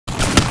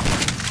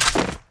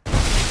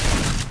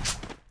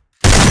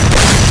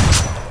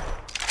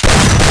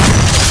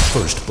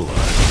First blood.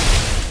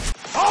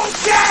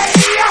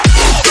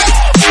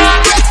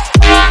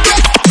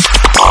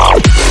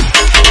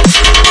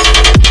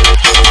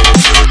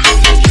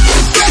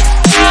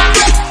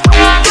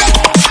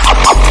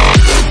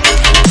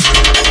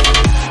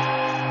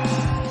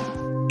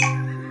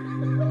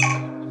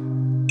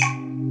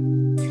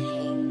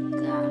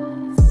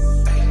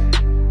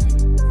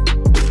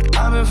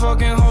 I've been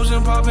fucking hoes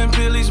and popping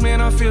pillies,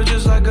 man, I feel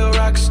just like a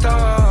rock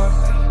star.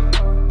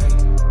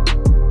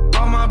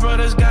 All my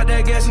brothers got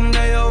that gas and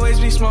they always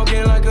be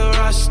smoking like a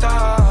rock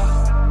star.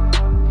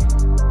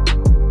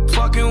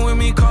 Fucking with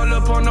me, call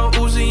up on the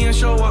Uzi and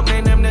show up,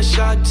 man, them the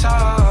shot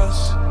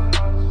toss.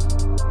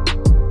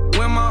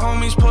 When my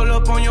homies pull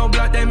up on your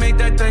block, they make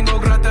that thing go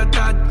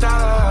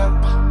grata-ta-ta.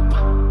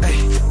 Hey,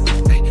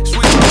 hey,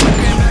 switch my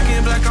fucking back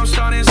in black, I'm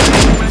starting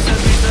saying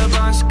recipes to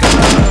Bon Scott.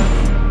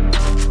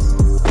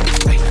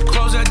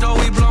 Close that door,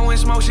 we blowing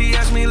smoke. She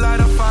asked me light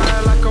a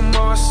fire like a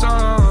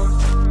Marsan.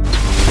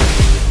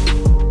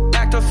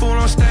 Act a fool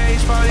on stage,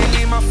 probably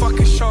leave my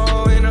fucking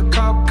show in a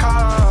cop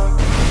car.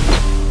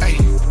 Ay.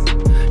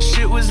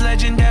 Shit was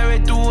legendary,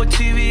 through a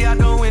TV out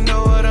the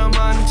window of the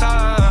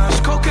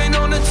montage. Cocaine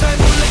on the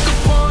table, liquor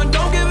porn,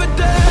 don't give a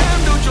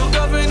damn. Dude, your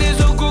girlfriend is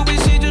a groupie,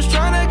 she just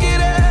tryna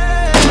get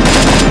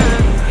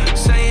in.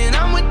 Saying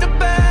I'm with the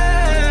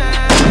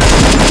band.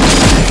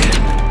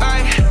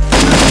 Ay.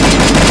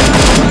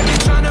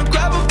 Tryna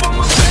grab up on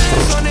my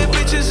pants, on their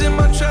bitches in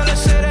my trailer,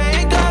 say they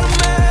ain't got a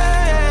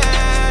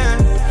man,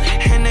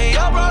 and they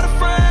all brought a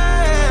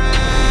friend.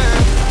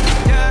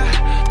 Yeah,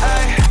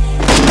 ay.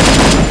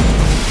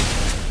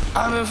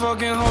 I've been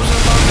fucking hoes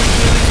and popping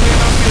pillies, man,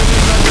 I feel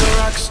just like a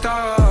rock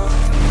star.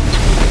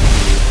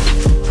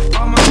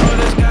 All my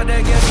brothers got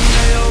that gas and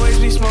they always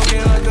be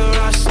smoking like a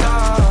rock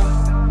star.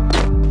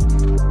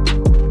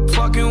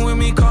 Fucking with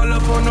me, call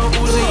up on the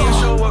Uzi and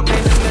show up,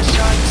 man, them the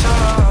shot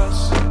toss.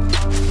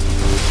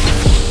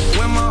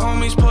 When my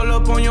homies pull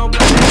up on your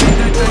block, they make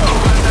that thing go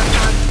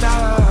grata-ta-ta.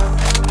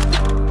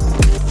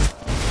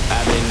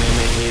 I've been in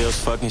the hills,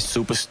 fucking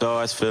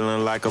superstars,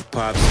 feeling like a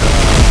pop star.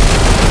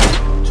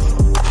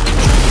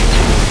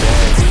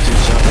 Bad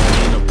bitches jumping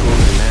in the pool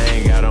and I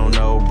ain't got on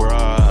no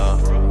bra.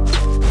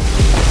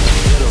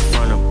 Hit her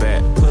front or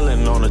back,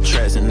 pulling on the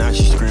tracks and now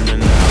she screaming out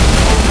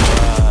no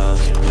bras.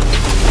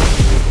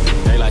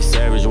 They like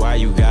Savage, why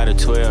you got a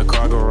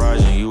 12-car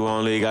garage and you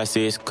only got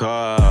 6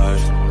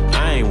 cars?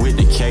 I ain't with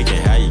the cake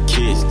and how you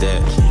kiss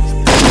that.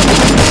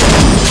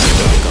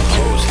 Like a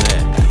whole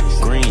snap.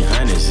 Green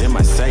hundreds in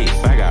my safe,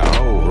 I got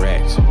old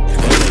racks.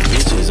 Other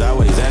bitches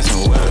always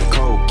asking where the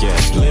coke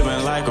at.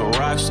 Living like a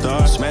rock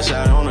star, smash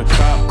out on a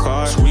cop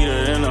car,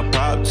 sweeter than a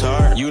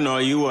Pop-Tart. You know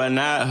you are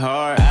not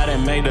hard, I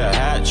didn't make the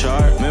hot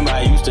chart. Remember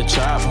I used to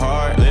chop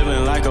hard.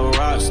 Living like a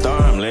rock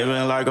star, I'm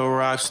living like a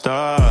rock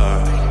star.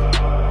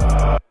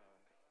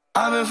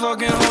 I've been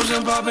fucking hoes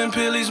and popping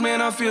pillies,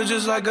 man, I feel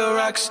just like a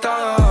rock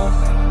star.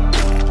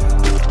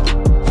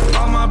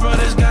 All my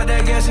brothers got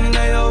that gas and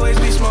they always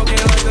be smoking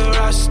like a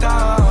rock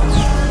star.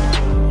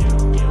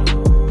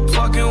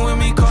 Fucking with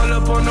me, call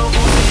up on the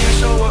Uzi and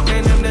show up,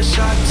 man, them the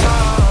shot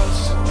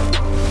toss.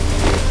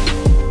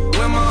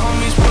 When my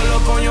homies pull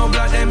up on your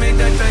block, they make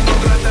that thing go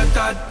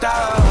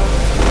grata-ta-ta.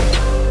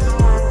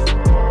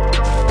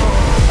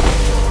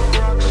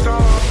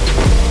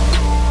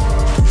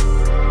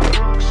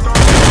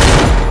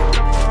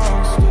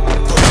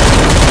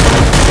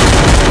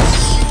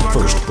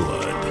 First blood.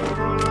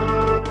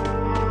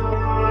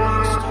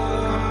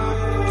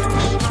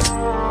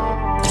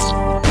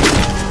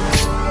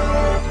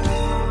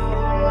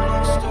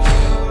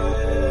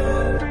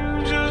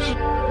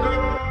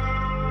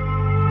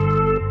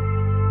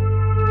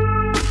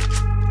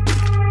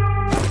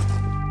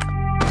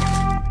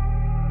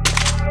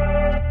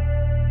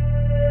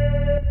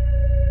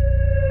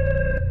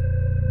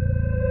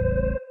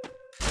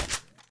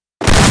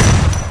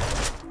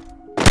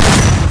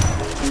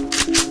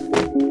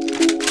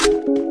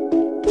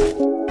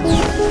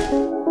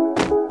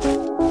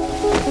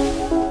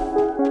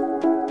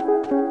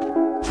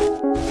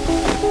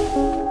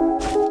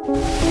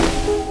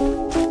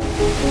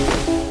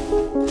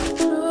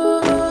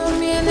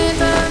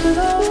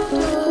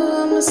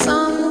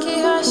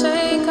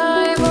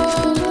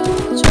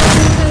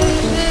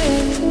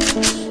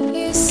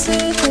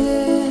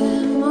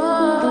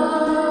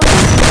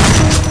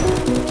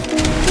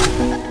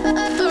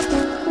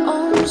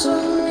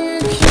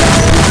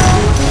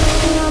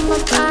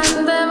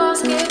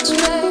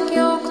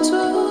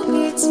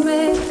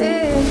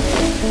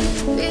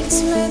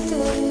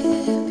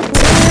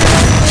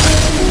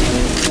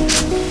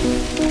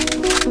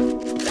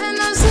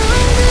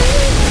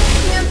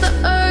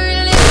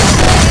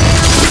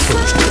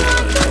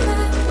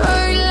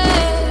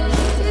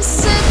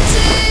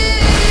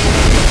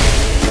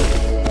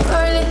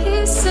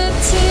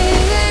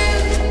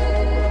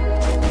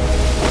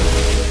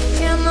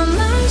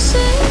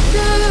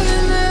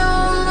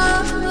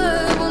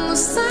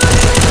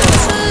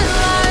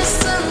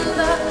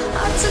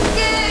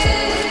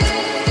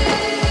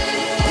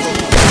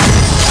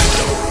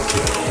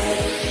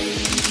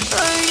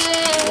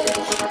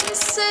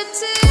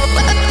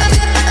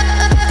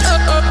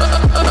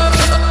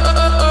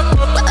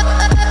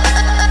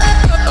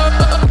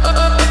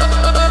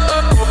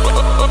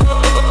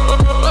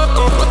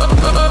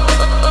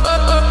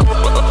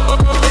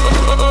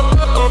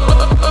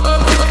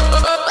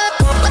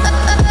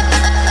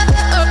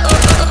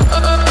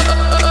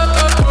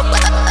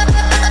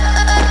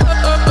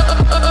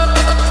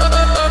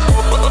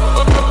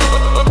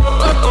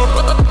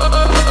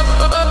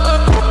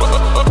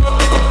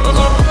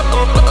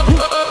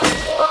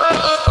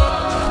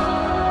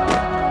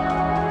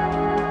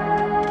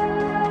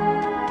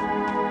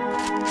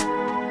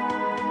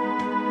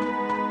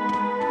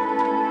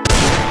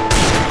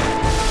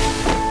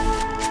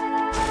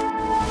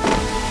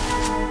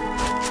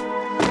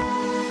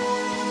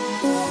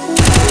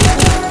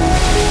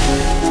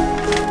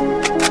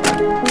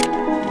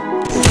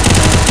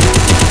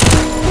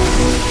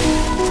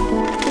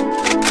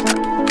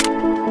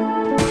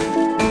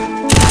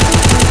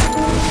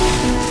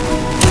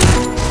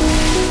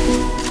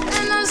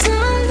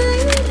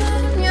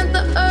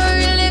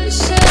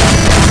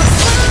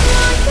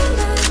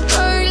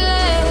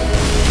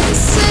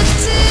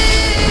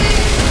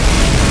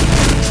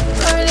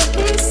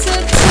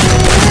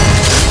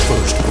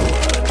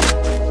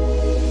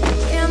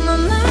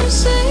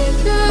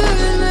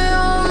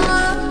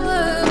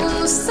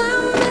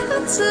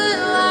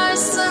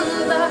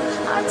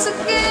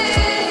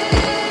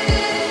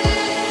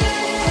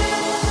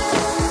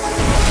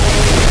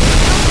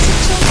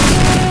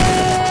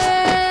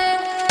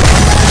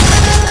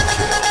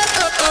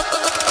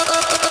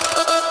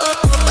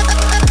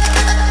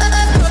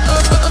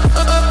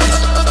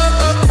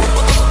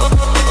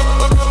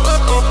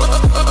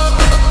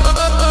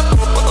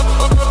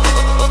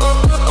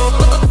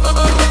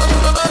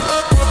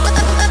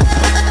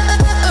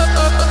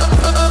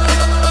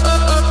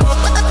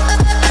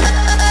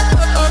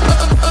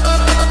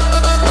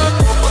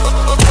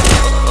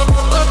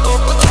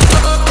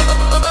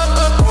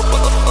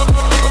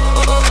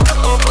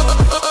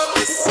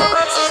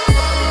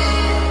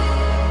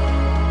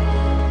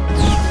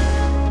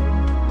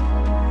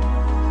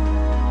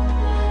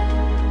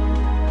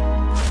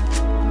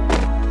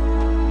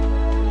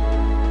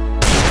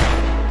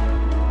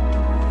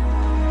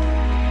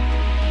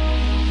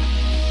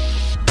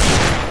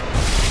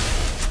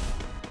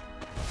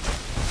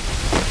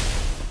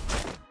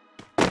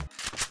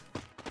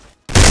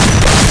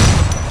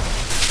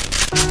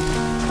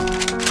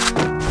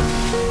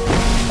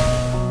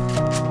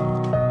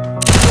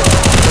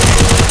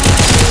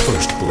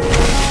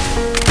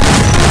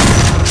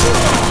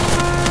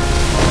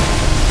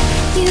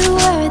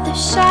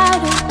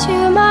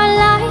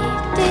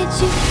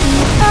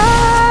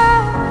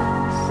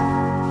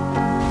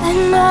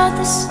 at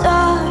the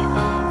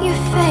start, you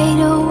fade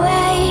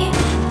away.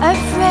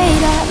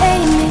 Afraid our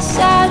aim is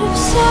out of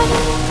sight.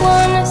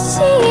 Wanna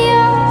see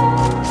you.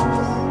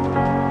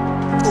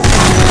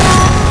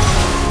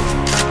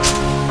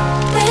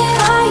 Where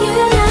are you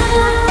now?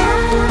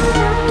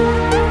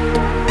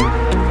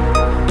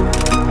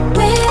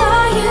 Where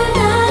are you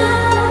now?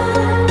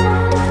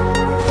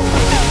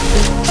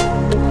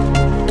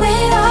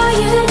 Where are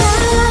you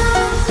now?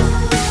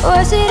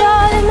 Was it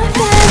all in my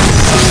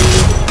fantasy?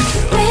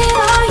 Where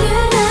are you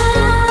now?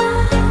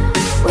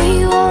 Were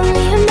you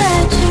only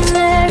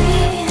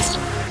imaginary?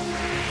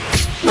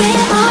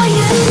 Where are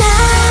you now?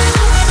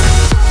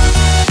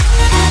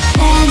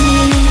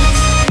 Atlantis,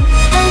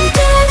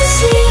 under the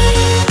sea,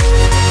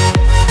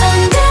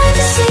 under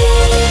the sea,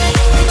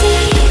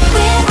 deep.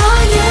 Where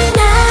are you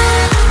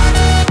now?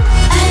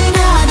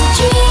 Another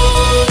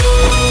dream.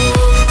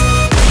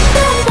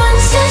 The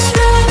monsters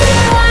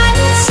roaming right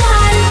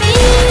inside of me.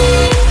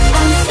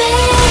 I'm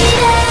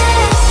faded.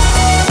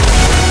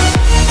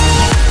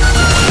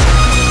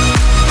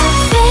 I'm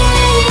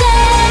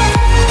faded.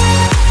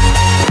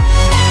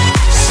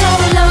 So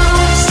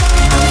lost.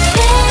 I'm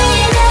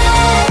faded.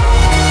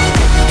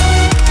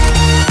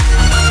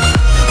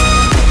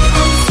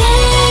 I'm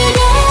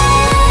faded.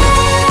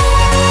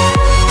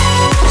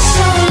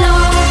 So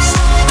lost.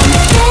 I'm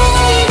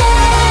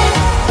faded.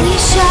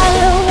 These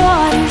shallow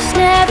waters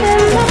never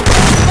meant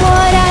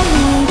what I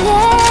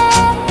needed.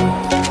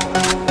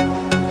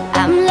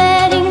 I'm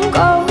letting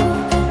go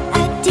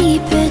a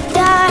deeper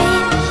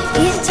dive.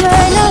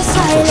 Eternal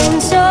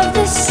silence of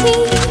the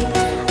sea.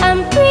 I'm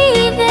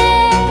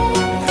breathing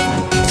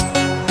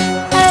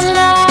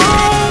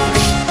alive.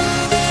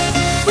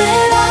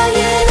 Where are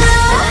you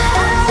now?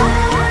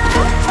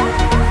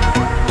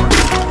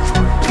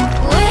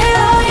 Where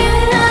are you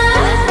now?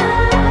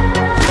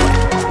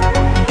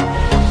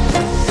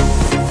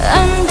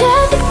 Under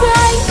the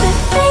bright but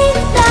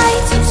faded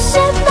lights, you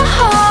set my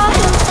heart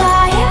on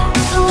fire.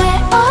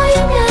 Where are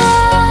you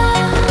now?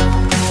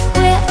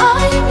 Where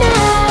are you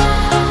now?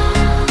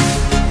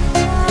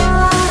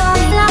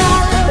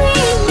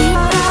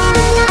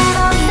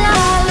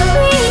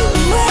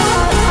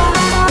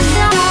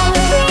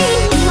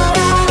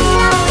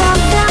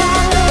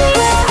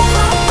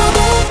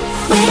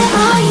 Where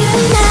are you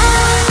now?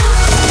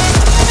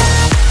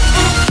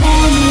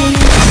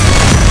 Atlantis,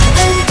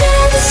 under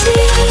the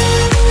sea,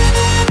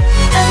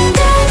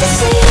 under the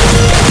sea.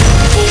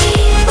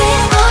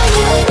 Where are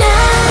you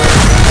now?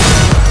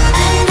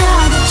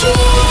 Another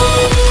dream.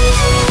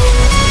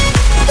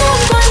 The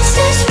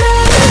monsters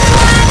roaming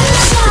right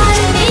inside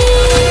of me.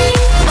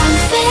 I'm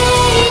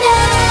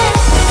faded.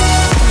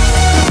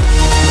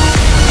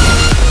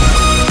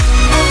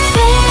 I'm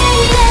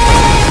faded.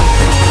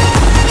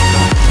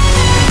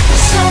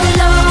 So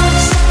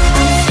lost.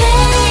 I'm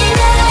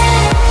faded.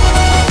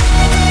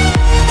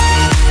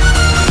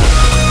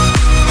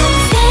 I'm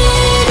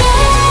faded.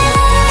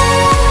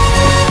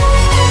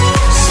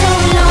 So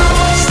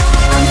lost.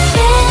 I'm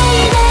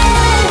faded.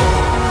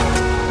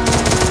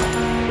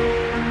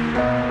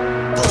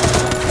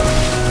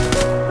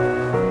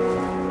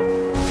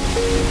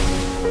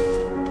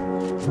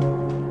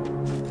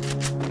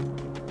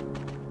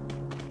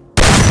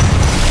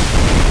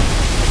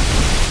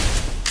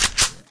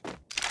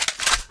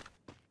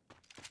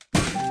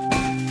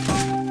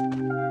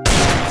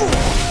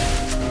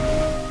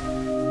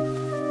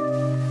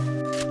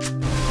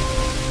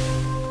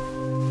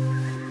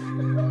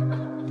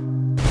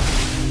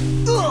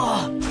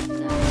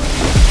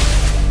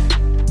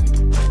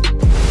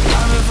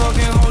 I've been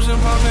fucking hoes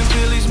and popping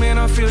pillies, man,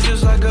 I feel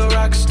just like a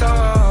rock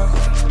star.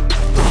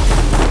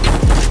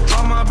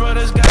 All my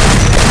brothers got it,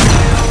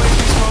 they always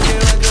be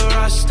smoking like a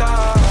rock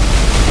star.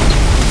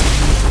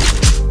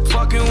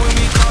 Fucking with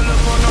me, call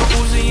up on the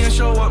Uzi and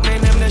show up,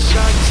 man, them the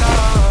shot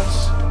toss.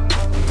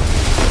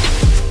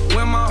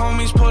 When my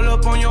homies pull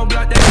up on your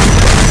block, they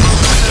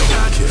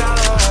got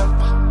stop.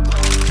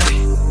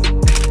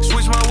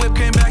 Switch my whip,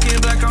 came back in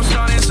black, I'm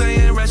starting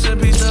saying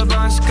recipes to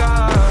Bon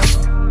Scott.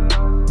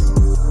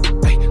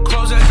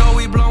 Close that door,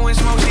 we blowing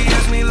smoke. She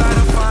asked me light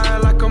a fire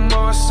like a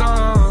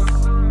Marsan.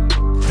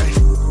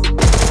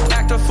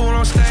 Act a fool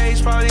on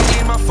stage, probably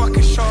need my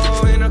fucking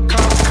show in a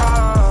cop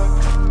car.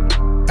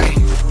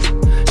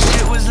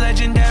 Shit was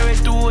legendary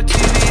through a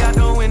TV out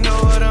the window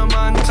of the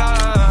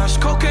montage.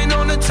 Cocaine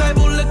on the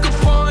table, liquor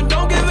porn,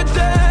 don't give a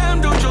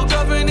damn. Dude, your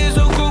girlfriend is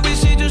a groupie,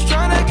 she just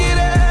tryna get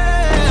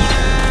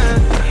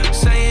in.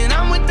 Saying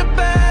I'm with the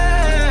band.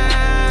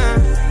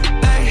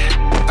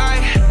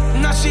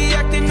 Now she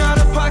acting out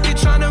of pocket,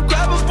 tryna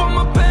grab up on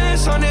my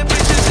pants. On their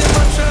bitches in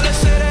my trailer,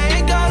 say they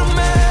ain't got a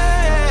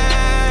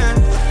man.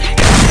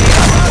 Yeah, they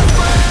are my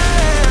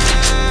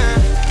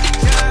friend.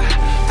 Yeah,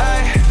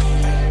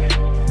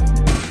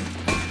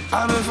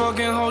 I've been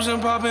fucking hoes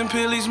and popping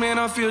pillies, man,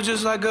 I feel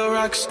just like a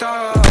rock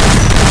star.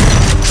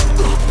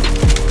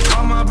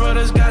 All my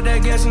brothers got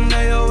that gas and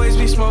they always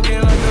be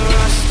smoking like a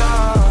rock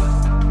star.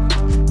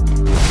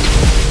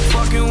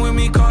 Fucking with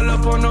me, call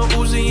up on the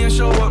Uzi and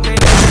show up, they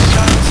never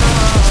shot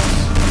toss.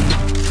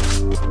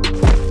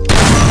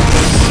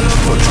 Pull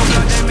up on your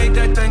block, they make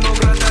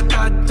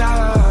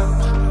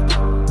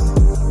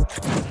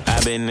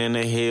in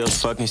the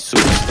hills, fucking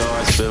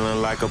superstars,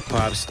 feeling like a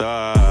pop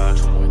star.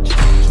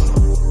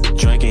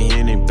 Drinking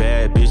Henny,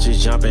 bad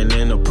bitches jumping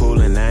in the pool,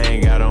 and I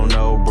ain't got on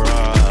no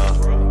bra.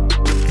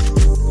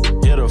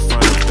 Hit her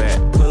front and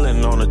back,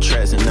 pulling on the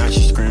tracks, and now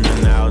she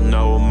screaming out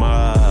no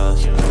more.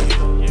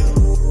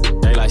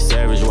 They like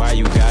Savage, why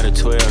you got a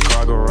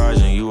 12-car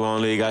garage and you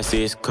only got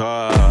 6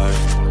 cars?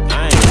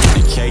 I ain't with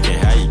the cake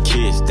and how you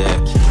kiss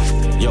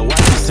that. Yo, why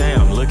you say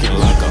I'm looking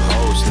like a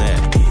whole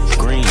snap?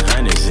 Green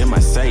hundreds in my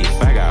safe,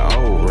 I got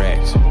old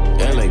racks.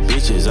 LA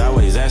bitches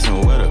always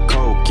asking where the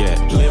coke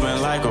at.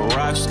 Living like a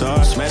rock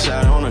star, smash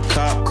out on a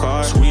cop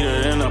car,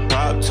 sweeter than a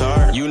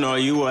Pop-Tart. You know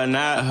you are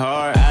not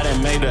hard, I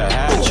done made the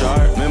high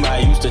chart. Remember I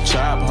used to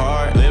chop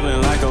hard,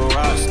 living like a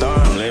rock star.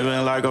 I'm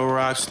living like a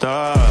rock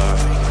star.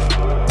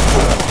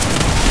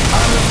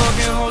 I've been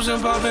fucking hoes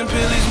and popping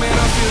pillies, man,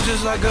 I feel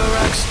just like a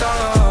rock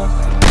star.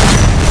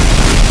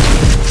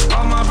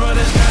 All my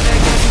brothers got that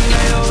gas and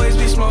they always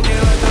be smoking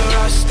like a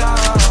rock star.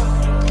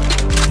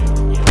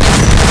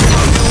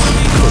 Fucking when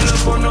we pull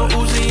up on the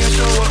Uzi and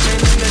show up, man,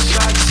 in the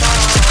shot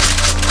top.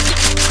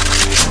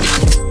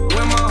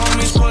 When my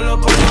homies pull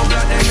up on your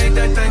block, they make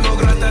that thing go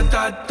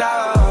grata-ta-ta.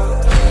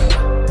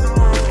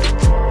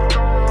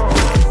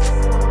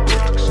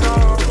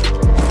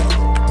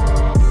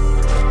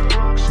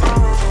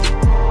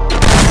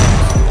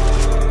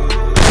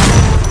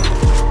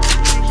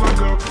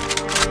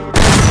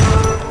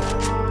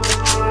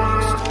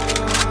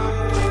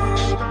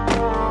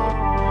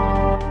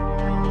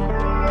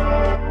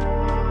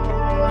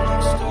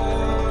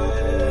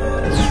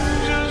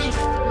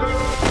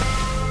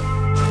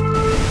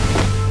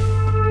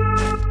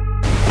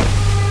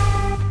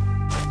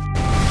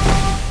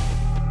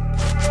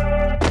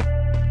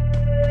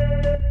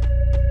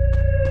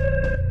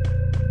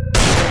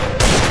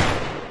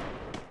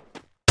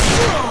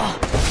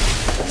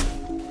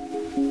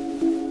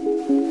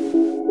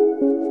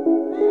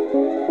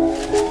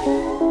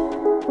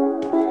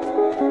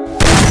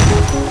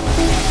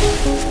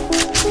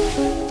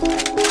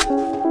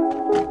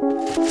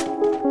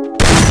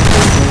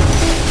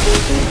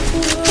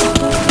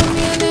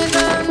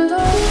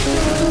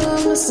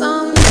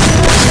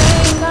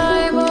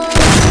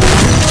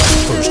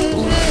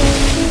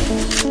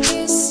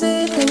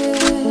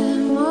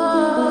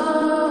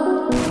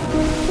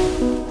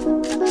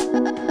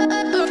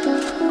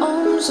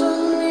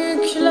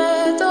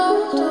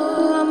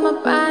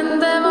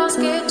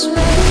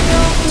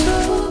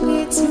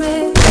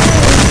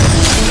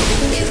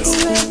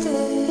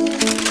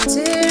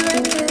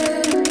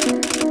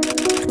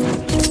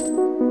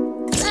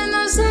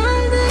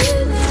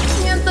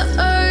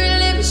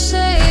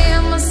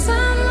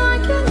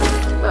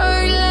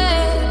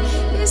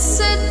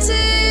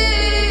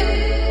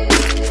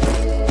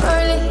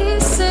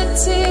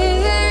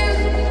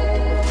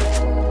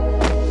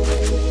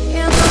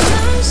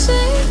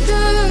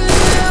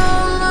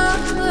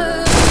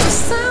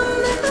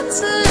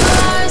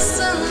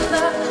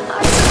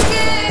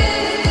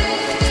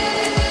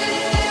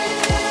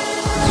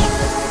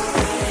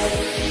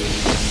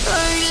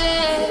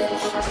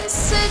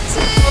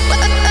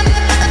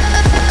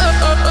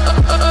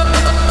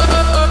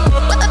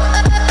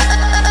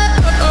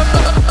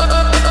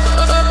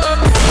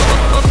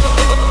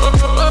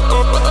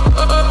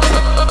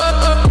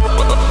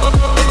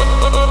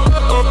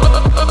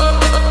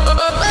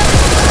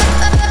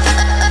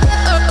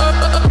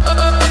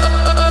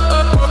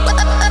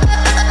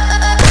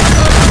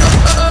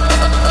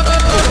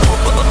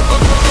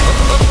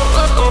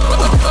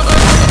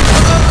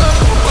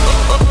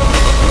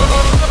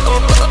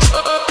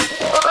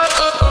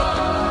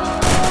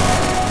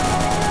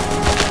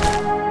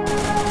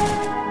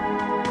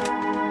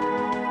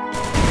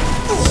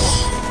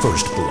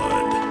 First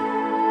blood.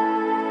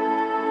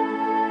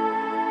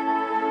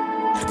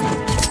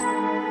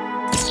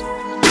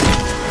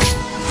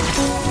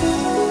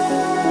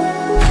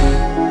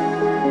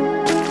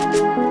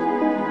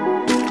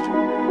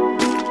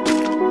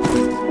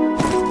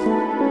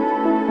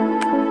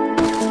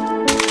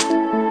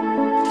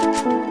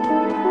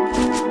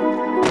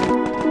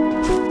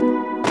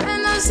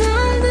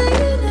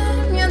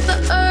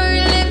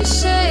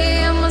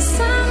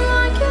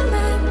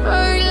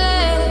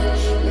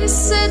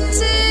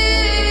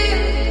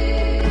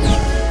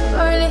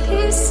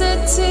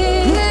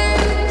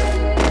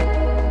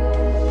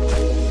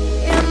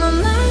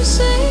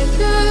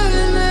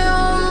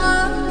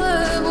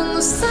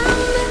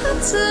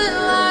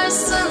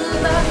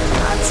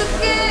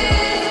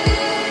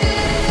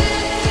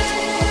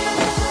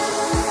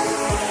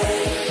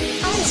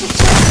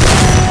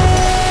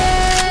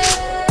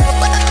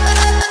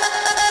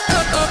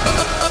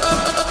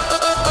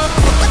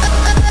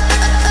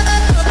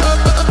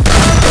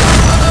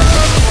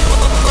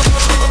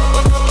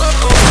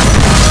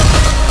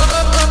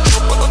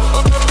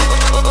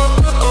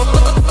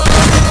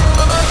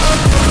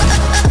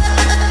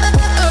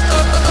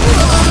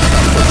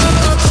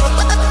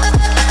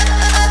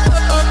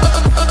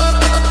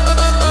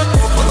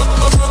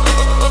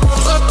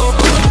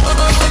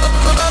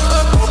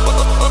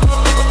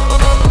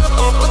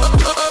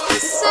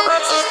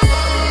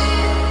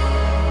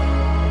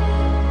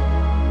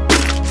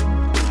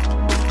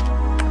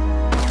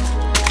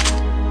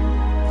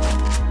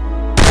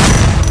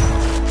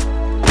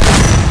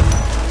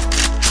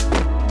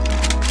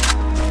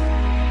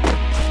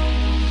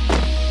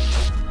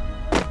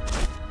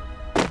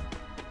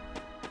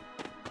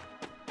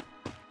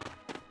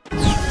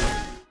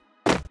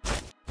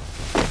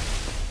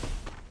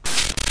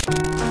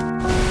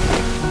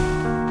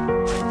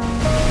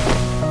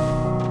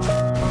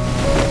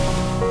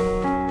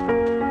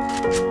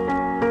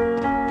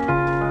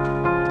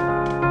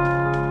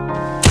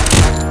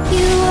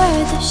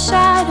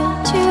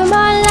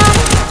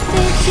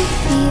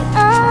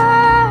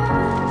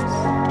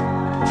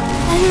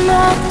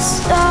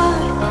 star,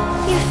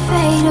 you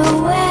fade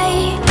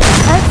away.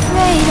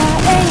 Afraid our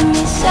aim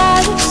is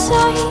out of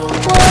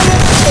sight.